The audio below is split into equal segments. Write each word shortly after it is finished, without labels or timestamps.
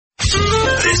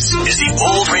This is the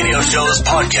Old Radio Show's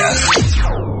podcast.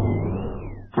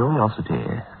 Curiosity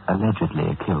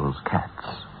allegedly kills cats.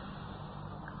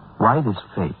 Why this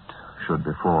fate should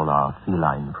befall our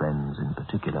feline friends in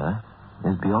particular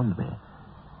is beyond me.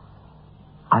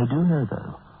 I do know,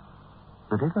 though,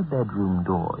 that if a bedroom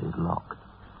door is locked,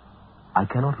 I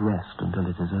cannot rest until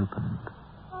it is opened.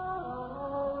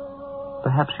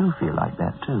 Perhaps you feel like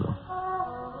that, too.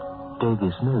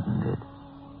 Davy Snowden did.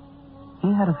 He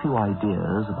had a few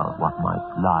ideas about what might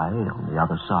lie on the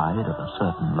other side of a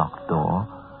certain locked door,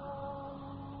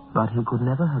 but he could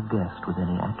never have guessed with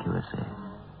any accuracy.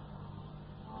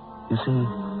 You see,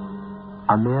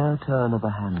 a mere turn of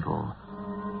a handle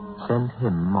sent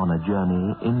him on a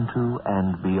journey into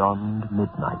and beyond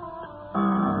midnight.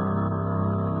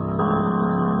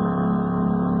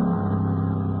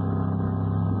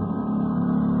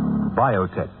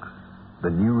 Biotex,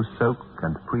 the new soak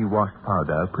and pre-washed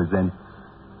powder, presents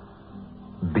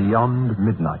Beyond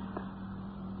Midnight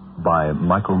by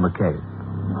Michael McCabe.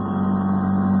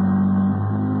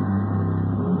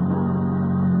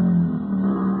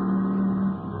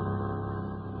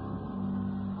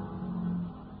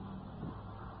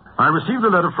 I received a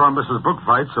letter from Mrs.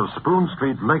 Bookfights of Spoon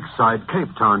Street, Lakeside,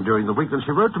 Cape Town during the week, and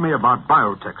she wrote to me about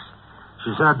Biotex.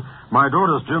 She said, my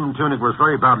daughter's gym tunic was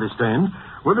very badly stained.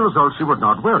 With the result, she would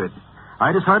not wear it.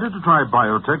 I decided to try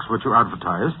Biotex, which you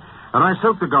advertised, and I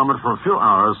soaked the garment for a few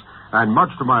hours, and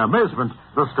much to my amazement,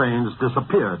 the stains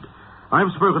disappeared.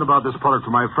 I've spoken about this product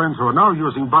to my friends who are now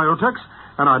using Biotex,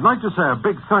 and I'd like to say a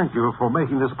big thank you for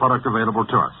making this product available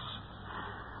to us.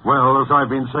 Well, as I've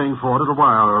been saying for a little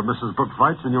while, Mrs.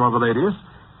 Bookfights and you other ladies,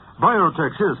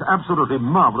 Biotex is absolutely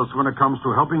marvelous when it comes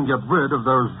to helping get rid of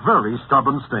those very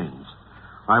stubborn stains.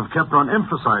 I've kept on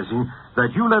emphasizing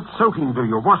that you let soaking do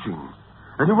your washing.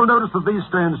 And you will notice that these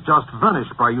stains just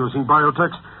vanish by using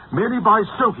Biotex merely by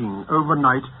soaking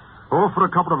overnight or for a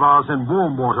couple of hours in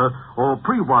warm water or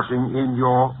pre-washing in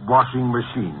your washing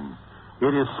machine.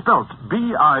 It is spelt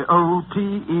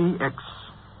Biotex.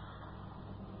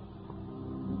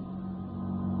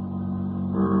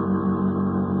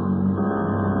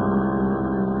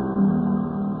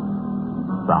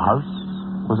 The house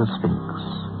was a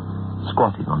sphinx,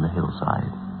 squatting on the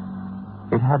hillside.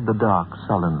 It had the dark,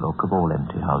 sullen look of all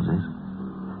empty houses,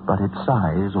 but its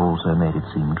size also made it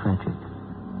seem tragic.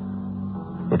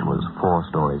 It was 4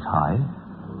 stories high,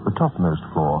 the topmost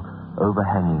floor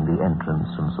overhanging the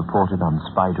entrance and supported on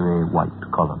spidery white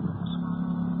columns.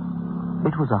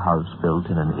 It was a house built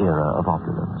in an era of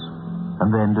opulence,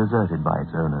 and then deserted by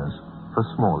its owners for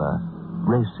smaller,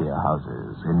 racier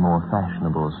houses in more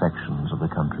fashionable sections of the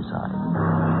countryside.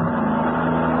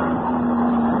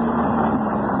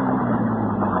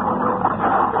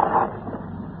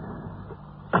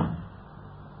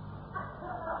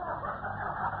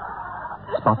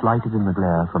 Spotlighted in the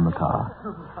glare from the car,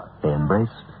 they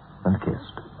embraced and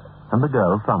kissed, and the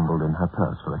girl fumbled in her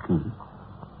purse for a key.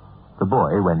 The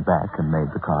boy went back and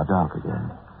made the car dark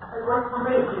again. Hey, wait for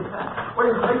me.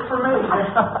 Wait for me.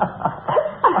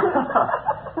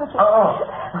 Oh,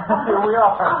 here we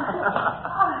are.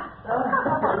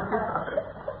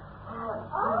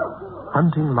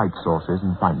 Hunting light sources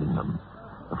and finding them,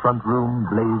 the front room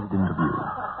blazed into view,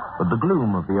 but the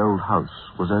gloom of the old house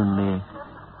was only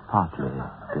partly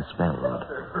dispelled.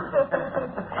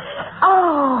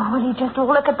 Oh, will you just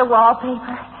look at the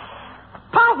wallpaper?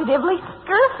 Positively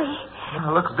scurfy.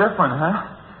 It looks different, huh?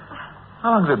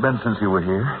 How long has it been since you were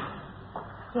here?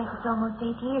 Yes, it's almost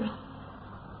 8 years.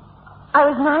 I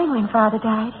was 9 when Father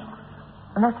died,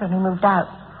 and that's when we moved out.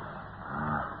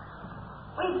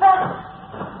 We've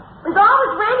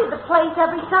always rented the place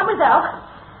every summer, though.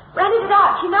 Rented it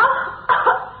out, you know?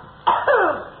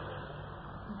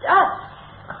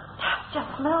 Just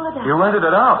smell it out. You rented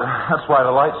it out. That's why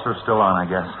the lights are still on, I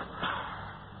guess.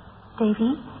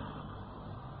 Davy,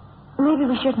 maybe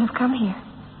we shouldn't have come here.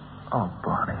 Oh,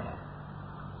 Bonnie.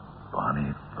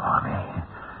 Bonnie.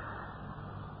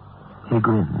 He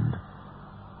grinned.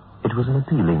 It was an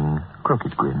appealing,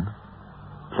 crooked grin,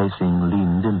 placing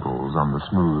lean dimples on the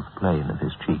smooth plane of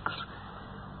his cheeks.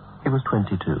 He was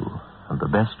 22, and the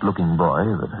best-looking boy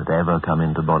that had ever come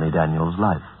into Bonnie Daniels'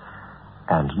 life.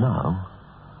 And now,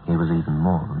 he was even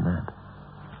more than that.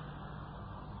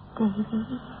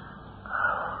 Davy.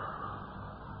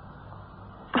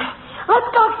 Let's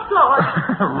go explore.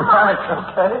 Right,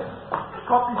 okay.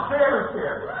 Go up these stairs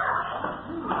here.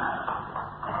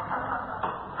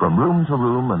 From room to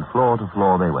room and floor to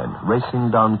floor they went,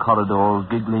 racing down corridors,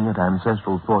 giggling at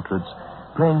ancestral portraits,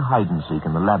 playing hide-and-seek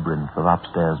in the labyrinth of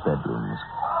upstairs bedrooms.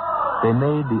 They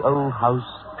made the old house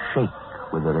shake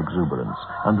with their exuberance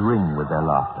and ring with their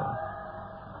laughter.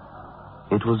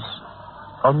 It was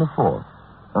on the fourth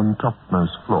and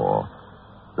topmost floor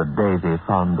that Davy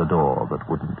found the door that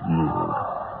wouldn't yield.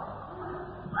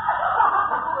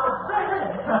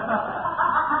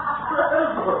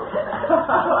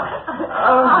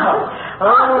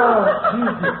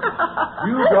 Jesus.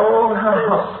 You go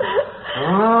now.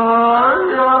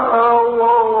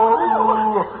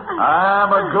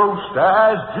 I'm a ghost,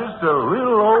 I's just a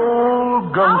little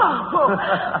old ghost.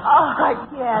 I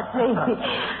can't, Davy.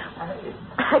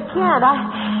 I can't. I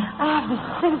have to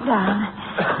sit down.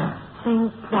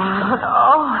 Sink down.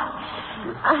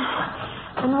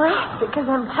 And rest because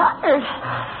I'm tired.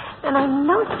 And I have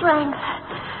no strength.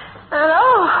 And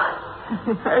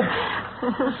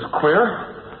This is queer.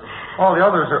 All the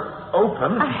others are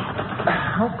open.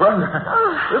 Oh, brother.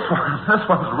 This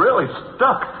one's really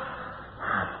stuck.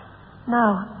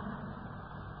 No.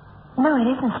 No, it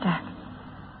isn't stuck.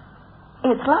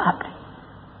 It's locked.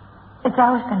 It's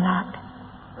always been locked.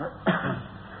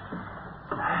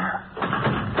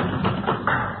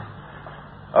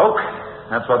 Oak.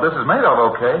 That's what this is made of,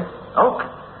 okay? Oak.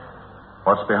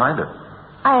 What's behind it?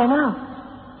 I don't know.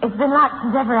 It's been locked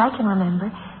since ever I can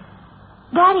remember.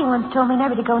 Daddy once told me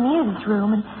never to go near this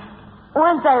room, and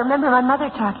once I remember my mother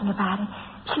talking about it.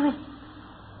 She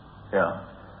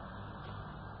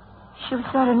was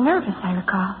sort of nervous, I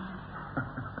recall.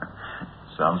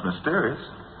 Sounds mysterious.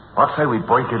 What say we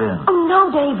break it in? Oh, no,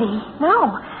 Davy.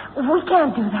 No. We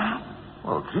can't do that.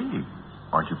 Well, gee,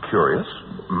 aren't you curious?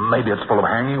 Maybe it's full of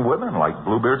hanging women like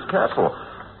Bluebeard's castle.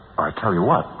 Or I tell you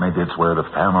what, maybe it's where the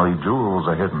family jewels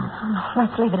are hidden. Oh,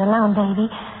 let's leave it alone,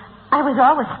 Davy. I was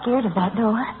always scared of that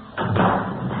door.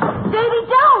 Davy,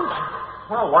 don't!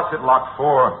 Well, what's it locked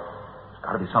for? There's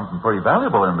got to be something pretty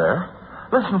valuable in there.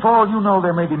 Listen, for all you know,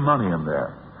 there may be money in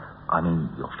there. I mean,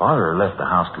 your father left the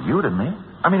house to you, didn't he?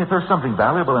 I mean, if there's something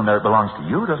valuable in there, it belongs to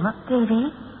you, doesn't it?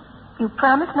 Davy, you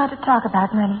promised not to talk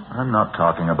about money. I'm not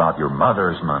talking about your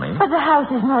mother's money. But the house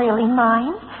isn't really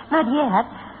mine. Not yet.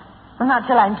 Well, not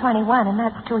till I'm 21, and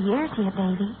that's 2 years yet,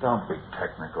 Davy. Don't be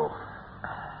technical.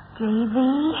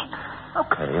 Davy?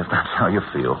 Okay, if that's how you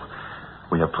feel.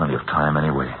 We have plenty of time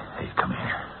anyway. Hey, come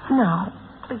here. No,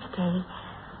 please, Davy.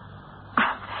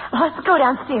 Let's go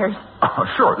downstairs. Oh,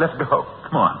 sure, let's go.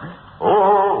 Come on.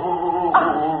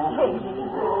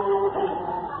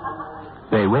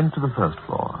 They went to the first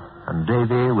floor, and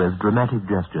Davy, with dramatic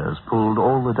gestures, pulled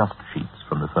all the dust sheets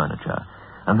from the furniture,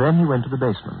 and then he went to the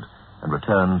basement and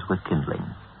returned with kindling.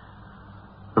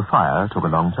 The fire took a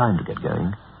long time to get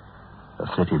going. A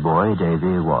city boy,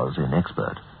 Davy was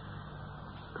inexpert.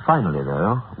 Finally,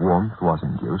 though, warmth was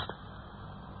induced,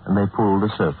 and they pulled the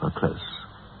sofa close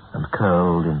and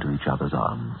curled into each other's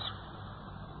arms.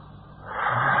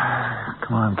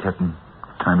 Come on, kitten.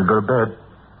 Time to go to bed.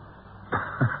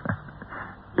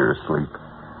 You're asleep.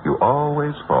 You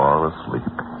always fall asleep.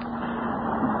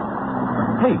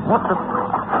 Hey, what the...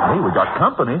 Hey, we got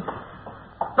company.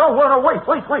 No,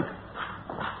 wait.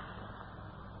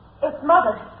 It's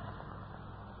Mother.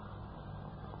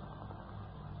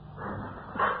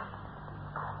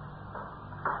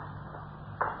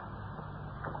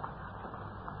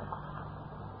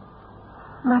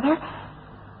 Mother,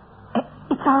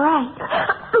 it's all right.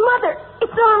 Mother,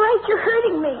 it's all right. You're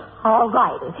hurting me. All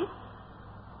right, is it?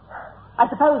 I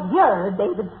suppose you're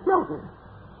David Snowden.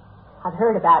 I've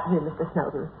heard about you, Mr.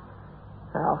 Snowden.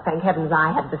 Oh, thank heavens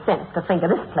I had the sense to think of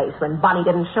this place when Bonnie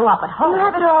didn't show up at home. You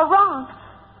have it all wrong.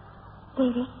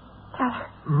 Davy, tell her.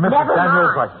 Never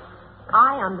Daniels, mind.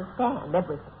 I understand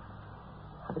everything.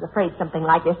 I was afraid something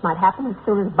like this might happen as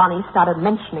soon as Bonnie started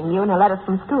mentioning you in her letters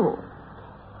from school.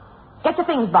 Get your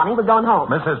things, Bonnie. We're going home.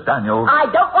 Mrs. Daniels. I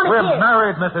don't want to We're hear.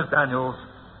 married, Mrs. Daniels.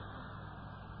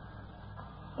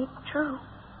 It's true.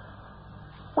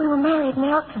 We were married in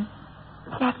Elton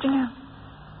this afternoon.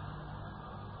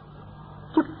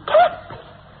 You can't be.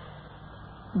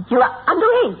 You're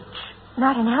underage.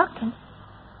 Not in Elton.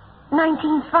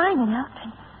 19's fine in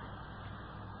Elton.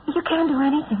 You can't do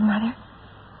anything, Mother.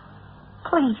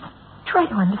 Please, try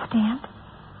to understand.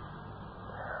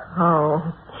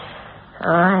 Oh,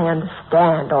 I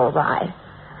understand, all right.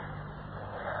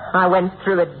 I went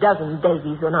through a dozen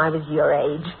Davies when I was your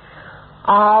age.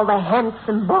 All the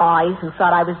handsome boys who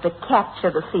thought I was the catch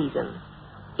of the season.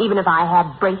 Even if I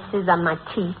had braces on my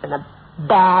teeth and a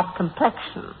bad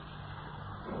complexion.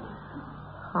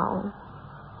 Oh,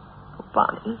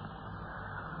 Bonnie.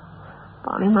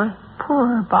 Bonnie, my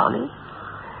poor Bonnie.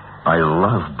 I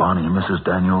love Bonnie, Mrs.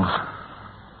 Daniels.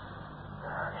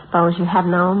 Suppose you have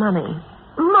no money.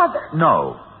 Mother!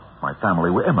 No. My family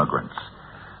were immigrants.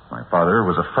 My father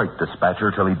was a freight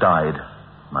dispatcher till he died.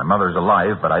 My mother's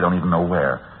alive, but I don't even know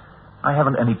where. I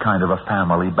haven't any kind of a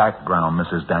family background,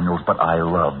 Mrs. Daniels, but I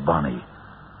love Bonnie.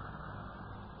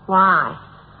 Why?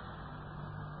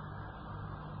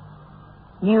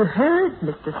 You heard,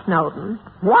 Mr. Snowden.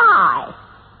 Why?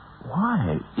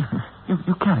 Why?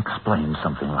 You can't explain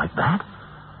something like that.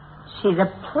 She's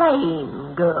a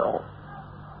plain girl.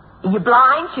 Are you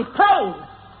blind? She's plain.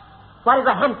 Why does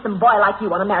a handsome boy like you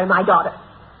want to marry my daughter?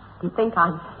 You think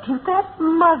I'm stupid?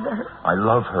 Mother. I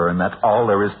love her, and that's all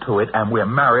there is to it, and we're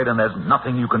married, and there's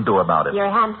nothing you can do about it. You're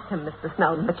handsome, Mr.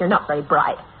 Snowden, but you're not very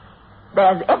bright.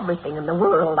 There's everything in the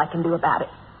world I can do about it.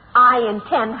 I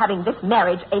intend having this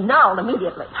marriage annulled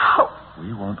immediately. Oh.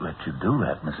 We won't let you do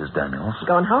that, Mrs. Daniels.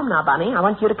 Going home now, Bunny. I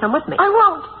want you to come with me. I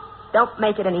won't. Don't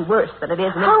make it any worse than it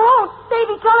is now. I won't.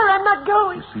 Davy, tell her I'm not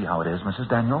going. You see how it is, Mrs.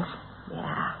 Daniels?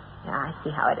 Yeah, I see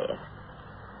how it is.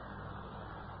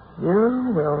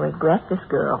 You will regret this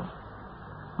girl.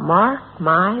 Mark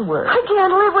my words. I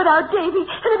can't live without Davy.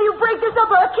 And if you break this up,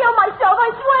 I'll kill myself,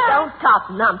 I swear. Don't talk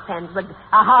nonsense. But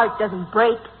a heart doesn't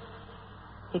break.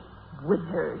 It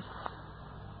withers.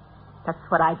 That's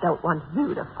what I don't want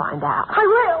you to find out. I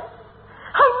will.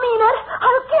 I mean it.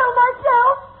 I'll kill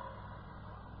myself.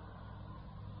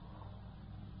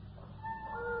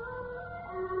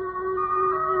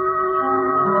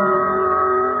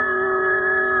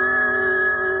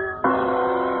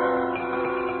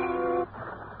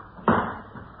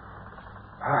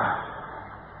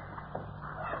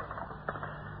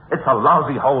 It's a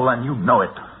lousy hole, and you know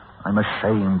it. I'm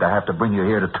ashamed to have to bring you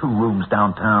here to 2 rooms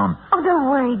downtown. Oh, don't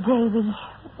worry, Davy.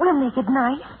 We'll make it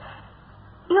nice.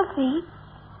 You'll see.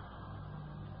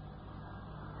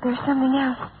 There's something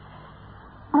else.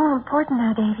 More important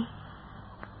now, Davy.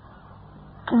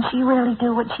 Can she really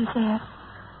do what she said?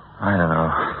 I don't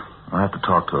know. I'll have to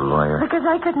talk to a lawyer. Because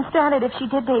I couldn't stand it if she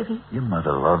did, Davy. Your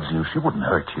mother loves you. She wouldn't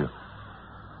hurt you.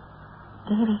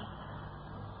 Davy,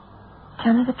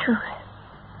 tell me the truth.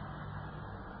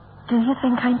 Do you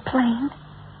think I'm plain?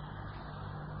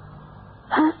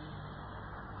 Huh?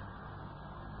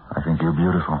 I think you're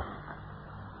beautiful.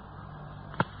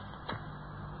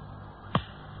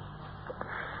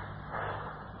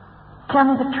 Tell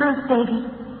me the truth, Davy.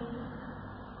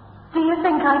 Do you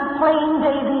think I'm plain,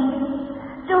 Davy?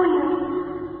 Do you?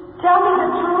 Tell me the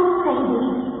truth, Davy.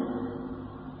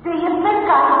 Do you think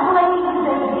I'm plain,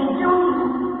 Davy? Do you?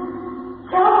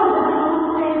 Tell me the truth,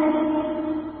 Davy.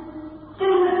 Do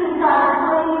you think I'm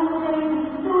plain, Davy?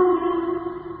 Do you?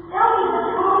 Tell me the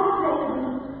truth, Davy.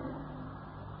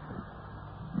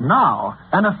 Now,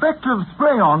 an effective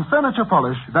spray-on furniture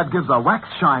polish that gives a wax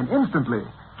shine instantly.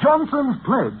 Johnson's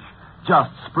Pledge.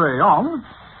 Just spray on,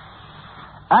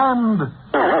 and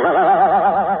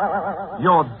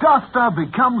your duster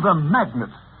becomes a magnet.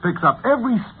 Picks up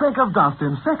every speck of dust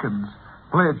in seconds.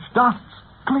 Pledge dusts,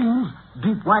 cleans,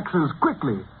 deep waxes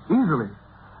quickly, easily.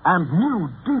 And new,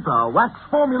 deeper wax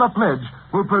formula Pledge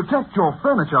will protect your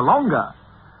furniture longer.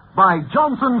 Buy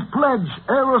Johnson's Pledge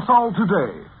Aerosol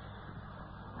today.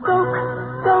 Soak,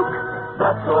 soak.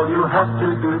 That's all you have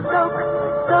to do. Soak,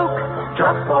 soak.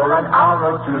 Just for an hour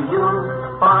or two, you'll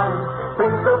find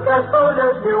things look as good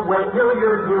as new when you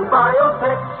use new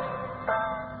Biotex.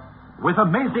 With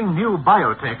amazing new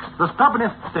Biotex, the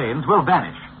stubbornest stains will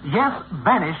vanish. Yes,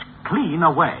 vanish clean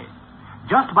away.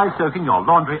 Just by soaking your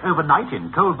laundry overnight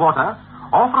in cold water,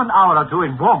 or for an hour or two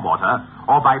in warm water,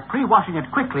 or by pre-washing it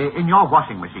quickly in your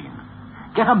washing machine.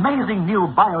 Get amazing new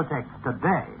Biotex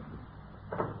today.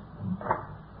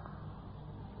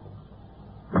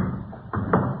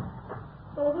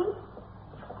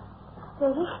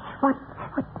 Davy, what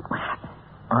happened?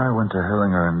 I went to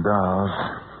Hellinger and Dow's.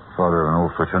 Father of an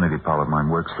old fraternity pal of mine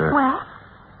works there. Well?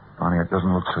 Bonnie, it doesn't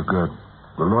look so good.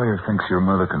 The lawyer thinks your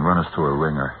mother can run us through a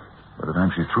ringer. By the time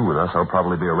she's through with us, I'll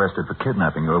probably be arrested for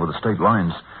kidnapping you over the state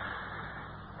lines.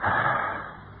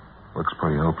 Looks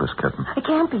pretty hopeless, kitten. It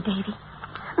can't be, Davy.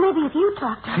 Maybe if you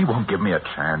talk to her. She won't give me a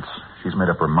chance. She's made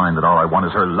up her mind that all I want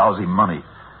is her lousy money.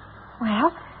 Well,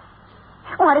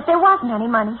 what if there wasn't any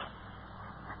money?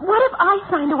 What if I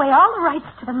signed away all the rights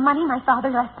to the money my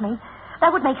father left me?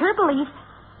 That would make her believe...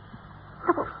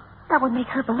 That would make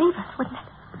her believe us, wouldn't it?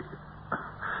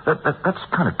 That's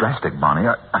kind of drastic, Bonnie.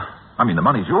 I mean, the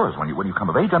money's yours when you come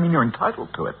of age. I mean, you're entitled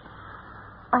to it.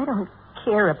 I don't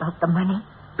care about the money.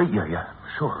 Yeah,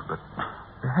 sure, but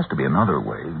there has to be another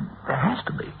way. There has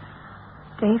to be.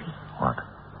 Davy. What?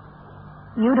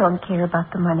 You don't care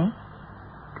about the money,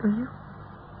 do you?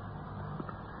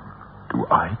 Do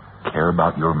I care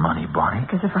about your money, Bonnie?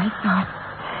 Because if I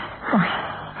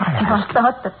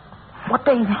thought that... What,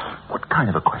 Davy? What kind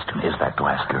of a question is that to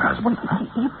ask your husband? Well,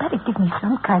 you better give me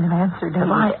some kind of answer, Davy.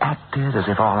 Have I acted as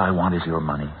if all I want is your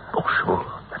money? Oh, sure.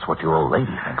 That's what your old lady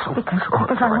thinks. Oh, Because sure,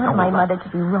 I know want my that. mother to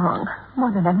be wrong. More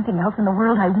than anything else in the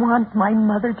world, I want my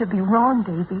mother to be wrong,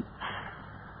 Davy.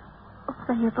 Oh,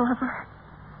 say it, lover.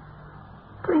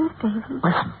 Please, Davy.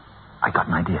 Listen, I got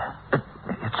an idea.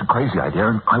 It's a crazy idea,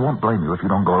 and I won't blame you if you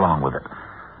don't go along with it.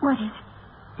 What is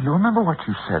it? You remember what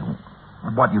you said,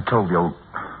 what you told your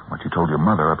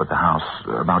mother up at the house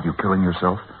about you killing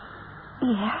yourself?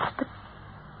 Yes, but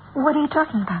what are you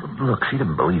talking about? Look, she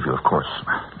didn't believe you, of course.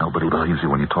 Nobody believes you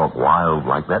when you talk wild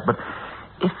like that, but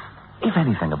if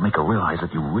anything would make her realize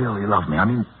that you really love me, I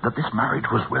mean, that this marriage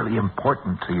was really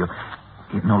important to you.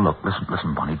 Look,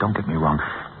 listen, Bonnie, don't get me wrong.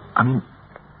 I mean,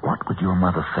 what would your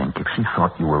mother think if she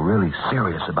thought you were really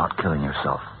serious about killing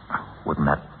yourself? Wouldn't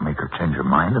that make her change her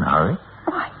mind in a hurry?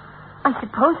 Why, I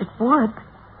suppose it would.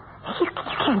 You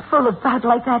can't fool about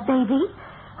like that, Davy.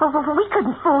 Well, we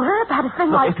couldn't fool her about a thing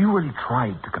Look, like... if you really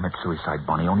tried to commit suicide,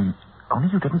 Bonnie, only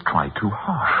you didn't try too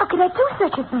hard. How could I do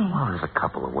such a thing? Well, there's a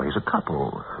couple of ways.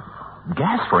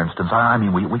 Gas, for instance. I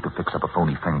mean, we could fix up a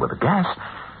phony thing with the gas.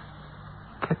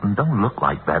 Kitten, don't look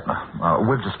like that.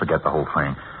 We'll just forget the whole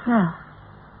thing. No.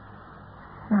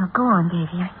 Now, go on,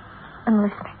 Davy. I'm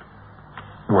listening.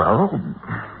 Well,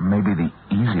 maybe the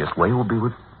easiest way will be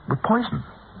with poison.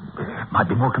 It might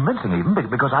be more convincing, even,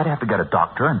 because I'd have to get a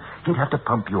doctor, and he'd have to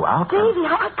pump you out. Davy,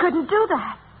 I couldn't do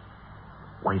that.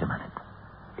 Wait a minute.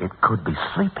 It could be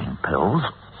sleeping pills,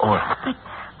 or... But...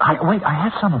 I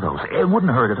have some of those. It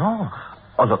wouldn't hurt at all.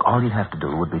 Oh, look, all you'd have to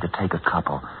do would be to take a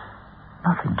couple.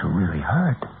 Nothing to really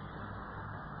hurt.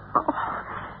 Oh.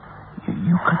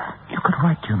 You could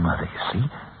write to your mother, you see.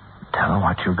 Tell her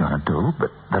what you're going to do, but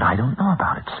that I don't know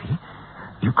about it, see?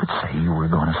 You could say you were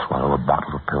going to swallow a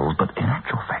bottle of pills, but in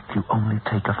actual fact, you only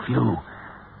take a few.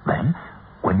 Then,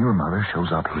 when your mother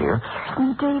shows up here... Scares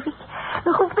me, Davy.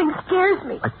 The whole thing scares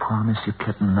me. I promise you,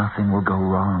 kitten, nothing will go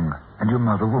wrong. And your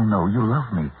mother will know you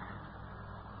love me.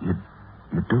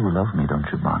 You do love me, don't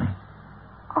you, Bonnie?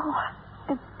 Oh,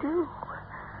 I do.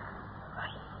 I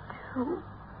do.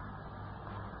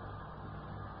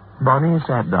 Bonnie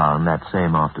sat down that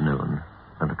same afternoon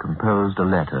and composed a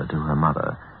letter to her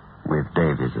mother with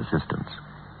Davy's assistance.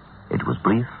 It was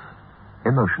brief,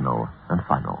 emotional, and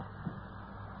final.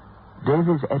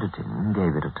 Davy's editing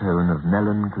gave it a tone of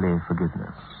melancholy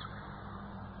forgiveness.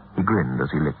 He grinned as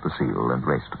he licked the seal and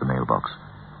raced to the mailbox.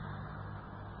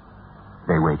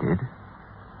 They waited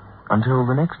until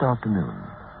the next afternoon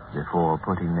before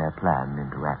putting their plan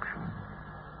into action.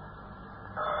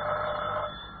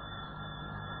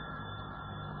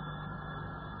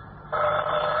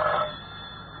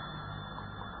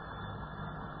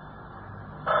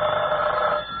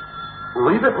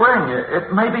 Leave it ring.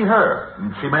 It may be her.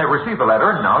 She may have received the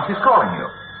letter, and now she's calling you.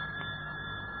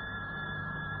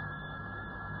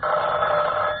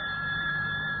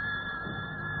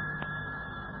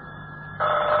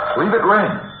 Leave it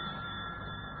ring.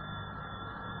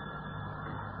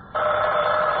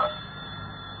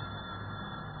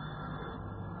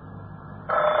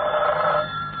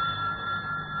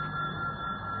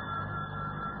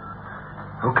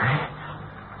 Okay.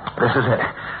 This is it.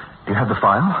 Do you have the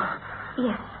file?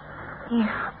 Yes. Here.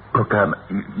 Look,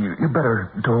 you better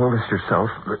do all this yourself.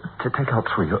 To take out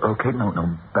 3, okay? No,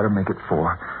 better make it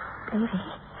 4.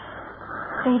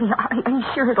 Davy, are you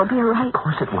sure it'll be all right? Of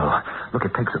course it will. Look,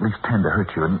 it takes at least 10 to hurt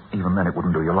you, and even then it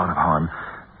wouldn't do you a lot of harm.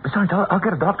 Besides, I'll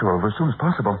get a doctor over as soon as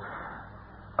possible.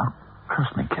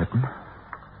 Trust me, kitten.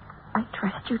 I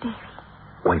trust you, Davy.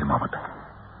 Wait a moment.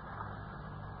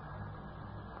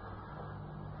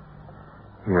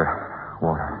 Here,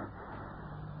 water.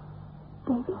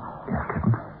 Davy. Yes,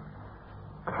 kitten?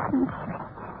 Listen,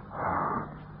 Davy.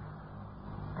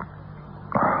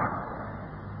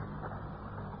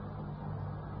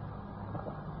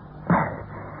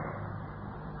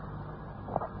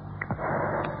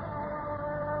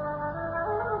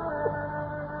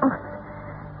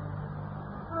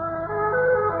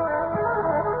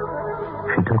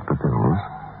 She took the pills,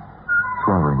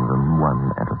 swallowing them one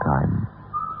at a time.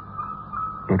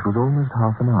 It was almost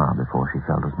half an hour before she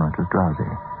felt as much as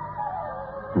drowsy.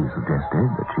 He suggested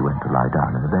that she went to lie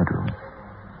down in the bedroom.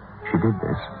 She did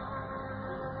this.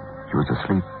 She was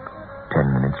asleep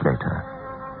 10 minutes later.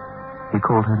 He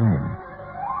called her name,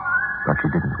 but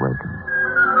she didn't waken.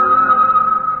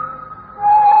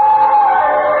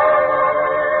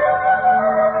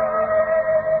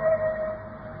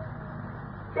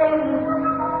 Davy,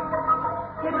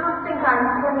 you don't think I'm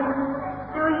crazy,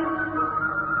 do you?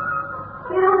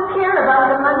 You don't care about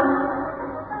the money,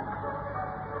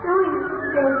 do you,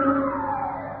 Davy?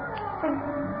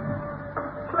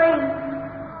 Please,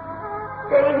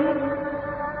 Davy,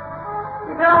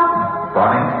 you don't...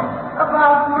 Bonnie?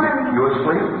 About money. You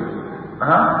asleep?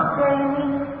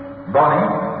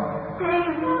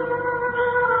 Davy.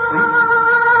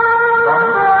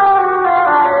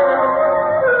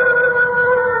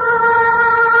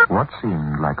 What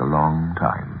seemed like a long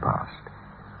time passed.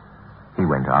 He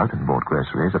went out and bought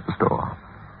groceries at the store.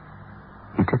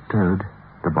 He tiptoed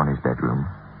to Bonnie's bedroom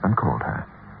and called her.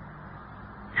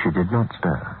 She did not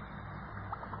stir.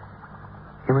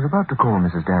 He was about to call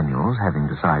Mrs. Daniels, having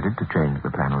decided to change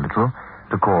the plan a little,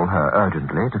 to call her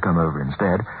urgently to come over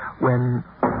instead, when...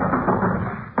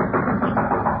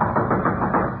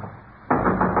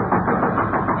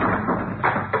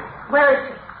 Where is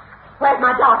she? Where's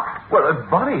my daughter? Well,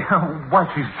 Bonnie, why,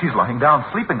 she's lying down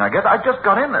sleeping, I guess. I just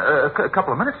got in a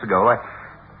couple of minutes ago.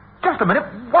 Just a minute.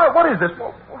 What is this?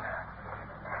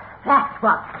 That's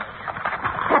what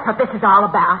this is all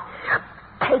about.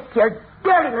 Take your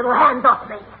dirty little hands off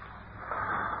me.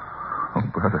 Oh,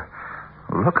 brother,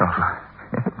 look how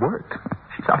it worked.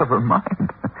 She's out of her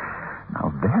mind.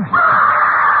 Now there's...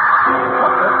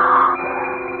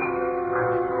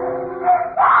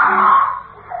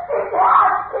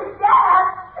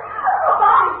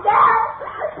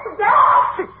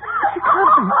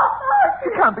 She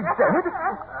can't be dead.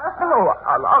 No,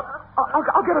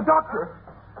 I'll get a doctor.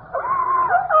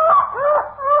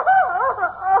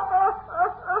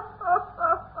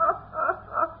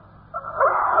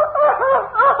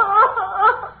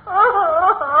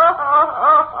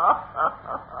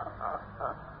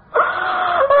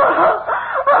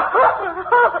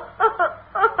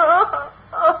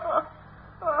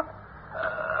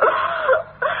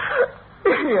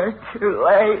 You're too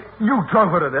late. You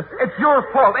drove her to this. It's your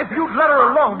fault. If you'd let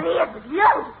her alone. Me, it was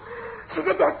you. She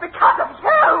did this because of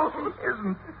you. She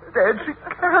isn't dead. She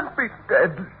can't be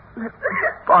dead.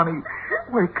 Bonnie,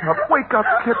 wake up. Wake up,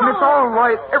 kitten. It's all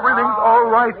right. Everything's all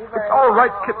right. It's all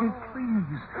right, kitten.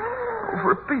 Please. Oh,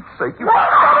 for Pete's sake, you've got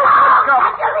to wake up.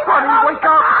 Bonnie, wake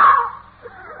up.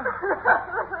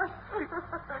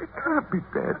 She can't be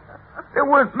dead. There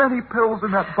weren't many pills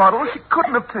in that bottle. She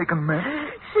couldn't have taken many.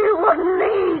 She wouldn't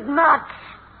need much.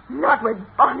 Not with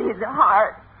Bonnie's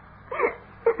heart.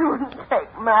 It wouldn't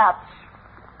take much.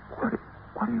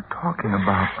 What are you talking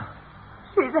about?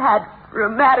 She's had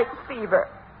rheumatic fever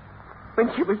when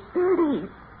she was 13.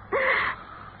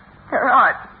 Her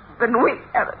heart's been weak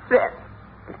ever since.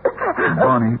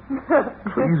 Bonnie.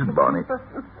 Please, Bonnie.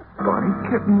 Bonnie,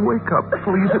 kitten, wake up,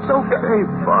 please. It's okay,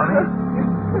 Bonnie.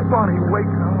 Bonnie, wake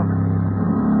up.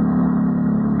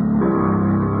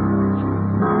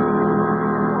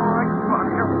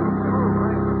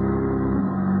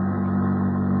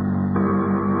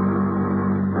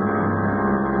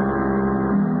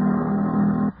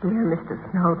 Dear Mr.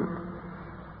 Snowden,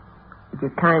 would you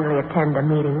kindly attend a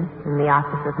meeting in the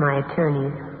office of my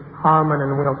attorneys, Hallman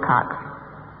and Wilcox,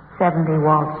 70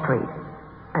 Wall Street,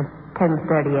 at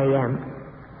 10:30 a.m.,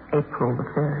 April the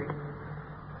 3rd.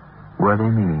 Were they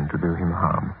meaning to do him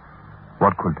harm?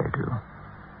 What could they do?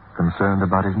 Concerned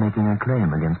about his making a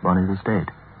claim against Bonnie's estate?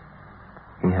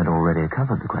 He had already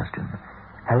covered the question.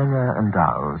 Hellinger and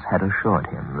Dowles had assured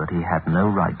him that he had no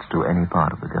rights to any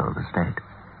part of the girl's estate.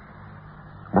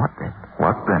 What then?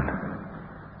 What then?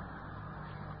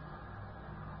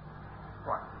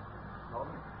 What?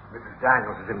 Mrs.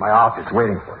 Daniels is in my office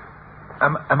waiting for you.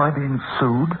 Am I being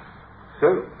sued?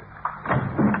 Sued?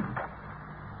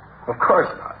 Of course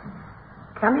not.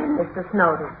 Come in, Mr.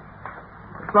 Snowden.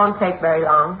 It won't take very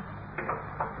long.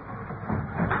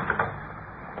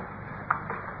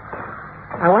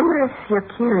 I wonder if you're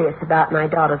curious about my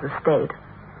daughter's estate.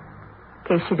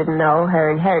 In case you didn't know, her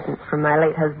inheritance from my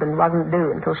late husband wasn't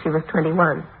due until she was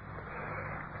 21.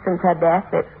 Since her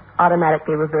death, it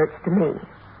automatically reverts to me.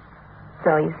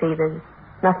 So, you see, there's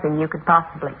nothing you could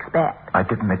possibly expect. I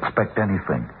didn't expect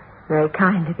anything. Very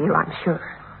kind of you, I'm sure.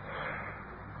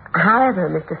 However,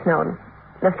 Mr. Snowden,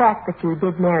 the fact that you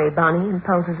did marry Bonnie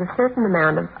imposes a certain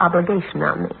amount of obligation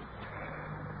on me.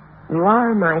 You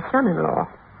are my son-in-law,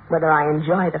 whether I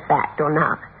enjoy the fact or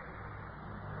not.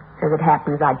 As it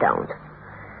happens, I don't.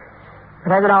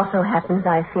 But as it also happens,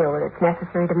 I feel that it's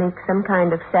necessary to make some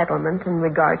kind of settlement in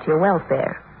regard to your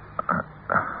welfare.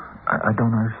 I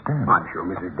don't understand. I'm sure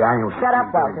Mrs. Daniels Shut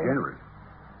up, very Walter. generous.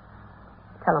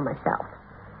 Tell him myself.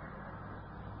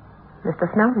 Mr.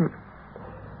 Snowden,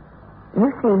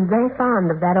 you seem very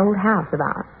fond of that old house of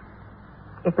ours.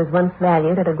 It was once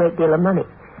valued at a great deal of money,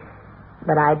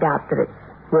 but I doubt that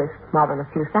it's worth more than a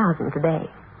few thousand today.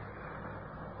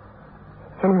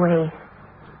 Anyway,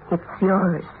 it's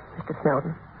yours, Mr.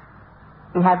 Snowden.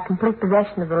 You have complete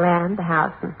possession of the land, the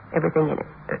house, and everything in it.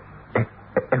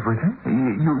 Everything?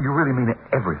 You really mean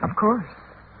everything? Of course.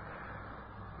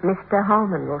 Mr.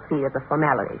 Holman will see to the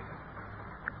formalities.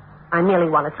 I merely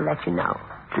wanted to let you know.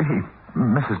 Gee,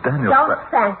 Mrs. Daniels... Don't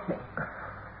thank me.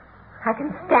 I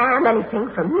can stand anything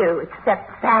from you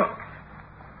except thanks.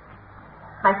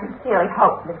 I sincerely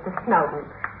hope, Mr. Snowden,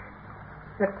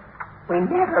 that we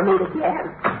never meet again.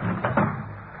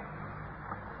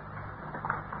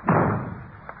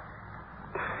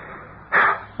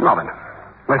 Now then,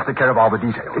 let's take care of all the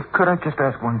details. Could I just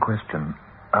ask one question?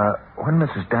 When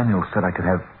Mrs. Daniels said I could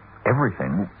have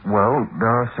everything, well, there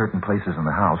are certain places in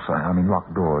the house, I mean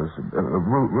locked doors,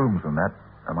 rooms and that.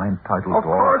 Am I entitled Of to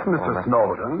all... course, Mr.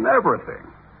 Snowden, everything.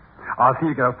 I'll see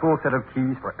you get a full set of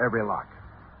keys for every lock.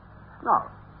 Now,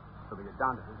 so we get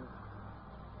down to business.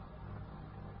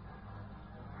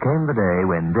 Came the day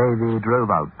when Davy drove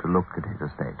out to look at his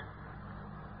estate.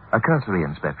 A cursory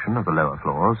inspection of the lower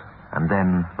floors, and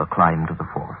then the climb to the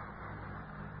fourth.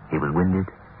 He was winded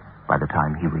by the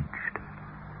time he reached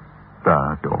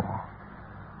the door.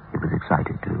 He was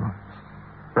excited, too.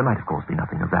 There might, of course, be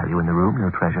nothing of value in the room, no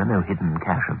treasure, no hidden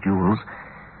cache of jewels.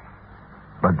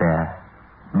 But there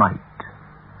might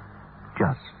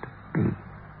just be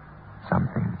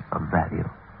something of value,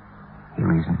 he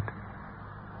reasoned.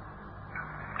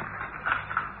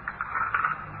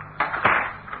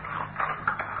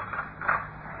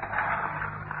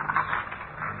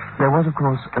 There was, of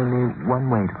course, only one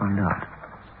way to find out.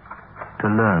 To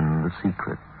learn the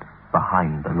secret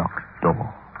behind the locked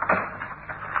door.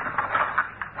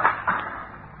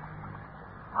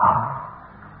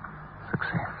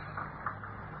 Success.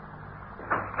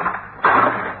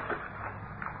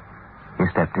 He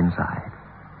stepped inside.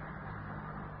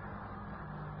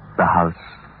 The house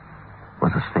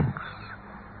was a sphinx.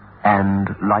 And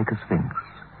like a sphinx,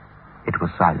 it was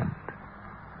silent.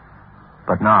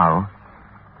 But now,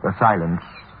 the silence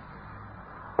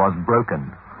was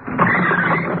broken.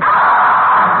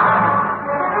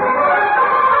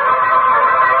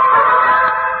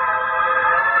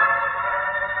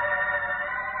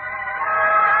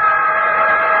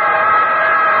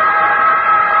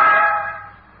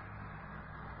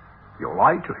 You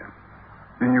lied to him.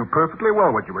 You knew perfectly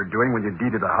well what you were doing when you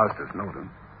deeded the house to Snowden.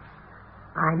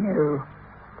 I knew.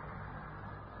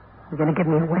 You going to give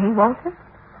me away, Walter?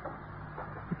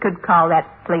 You could call that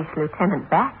place lieutenant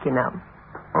back, you know.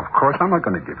 Of course, I'm not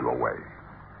going to give you away.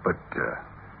 But,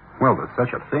 well, there's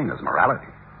such a thing as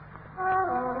morality.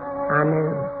 I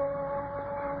knew.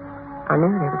 I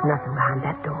knew there was nothing behind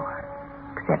that door,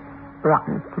 except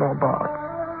rotten floorboards.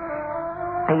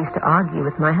 I used to argue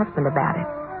with my husband about it.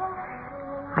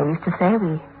 I used to say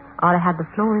we ought to have the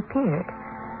floor repaired,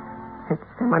 that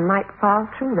someone might fall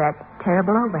through that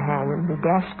terrible overhang and be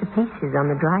dashed to pieces on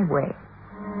the driveway.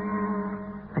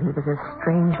 But he was a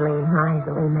strangely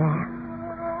miserly man.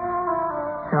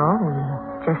 So we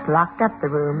just locked up the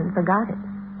room and forgot it.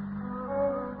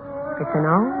 It's an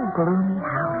old, gloomy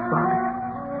house, Walter.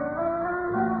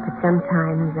 But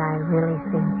sometimes I really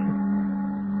think it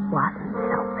wasn't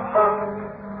so bad.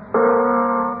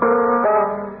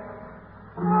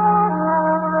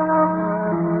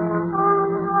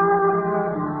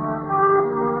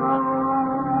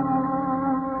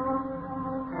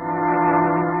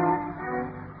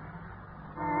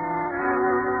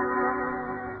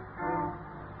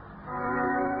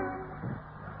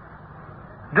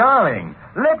 Darling,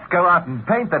 let's go out and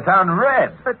paint the town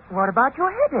red. But what about your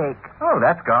headache? Oh,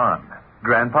 that's gone.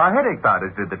 Grandpa Headache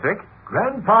Powders did the trick.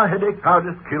 Grandpa Headache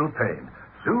Powders kill pain,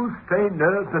 soothe strained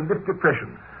nerves, and lift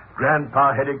depression.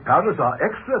 Grandpa Headache Powders are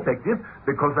extra effective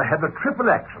because they have a triple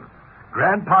action.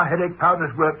 Grandpa Headache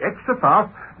Powders work extra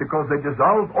fast because they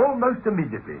dissolve almost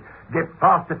immediately. Get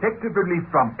fast, effective relief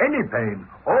from any pain,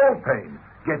 all pain.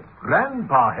 Get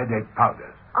Grandpa Headache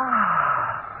Powders.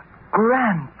 Ah,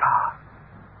 Grandpa.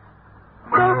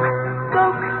 Soak,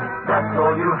 soak, that's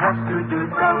all you have to do.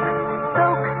 Soak,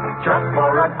 soak, just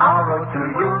for an hour or two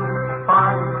you'll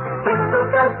find things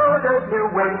look as good as new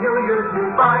when you use new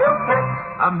Biotex.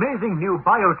 Amazing new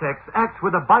Biotex acts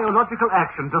with a biological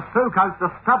action to soak out the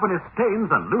stubbornest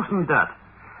stains and loosen dirt.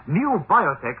 New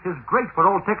Biotex is great for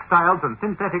all textiles and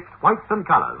synthetics, whites and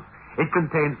colors. It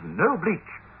contains no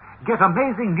bleach. Get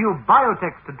amazing new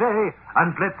Biotex today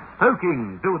and let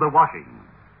soaking do the washing.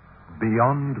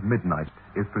 Beyond Midnight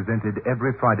is presented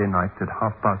every Friday night at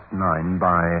 9:30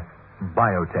 by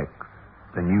Biotex,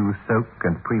 the new soak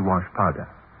and pre-wash powder.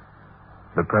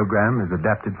 The program is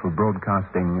adapted for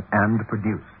broadcasting and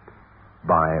produced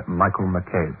by Michael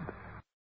McCabe.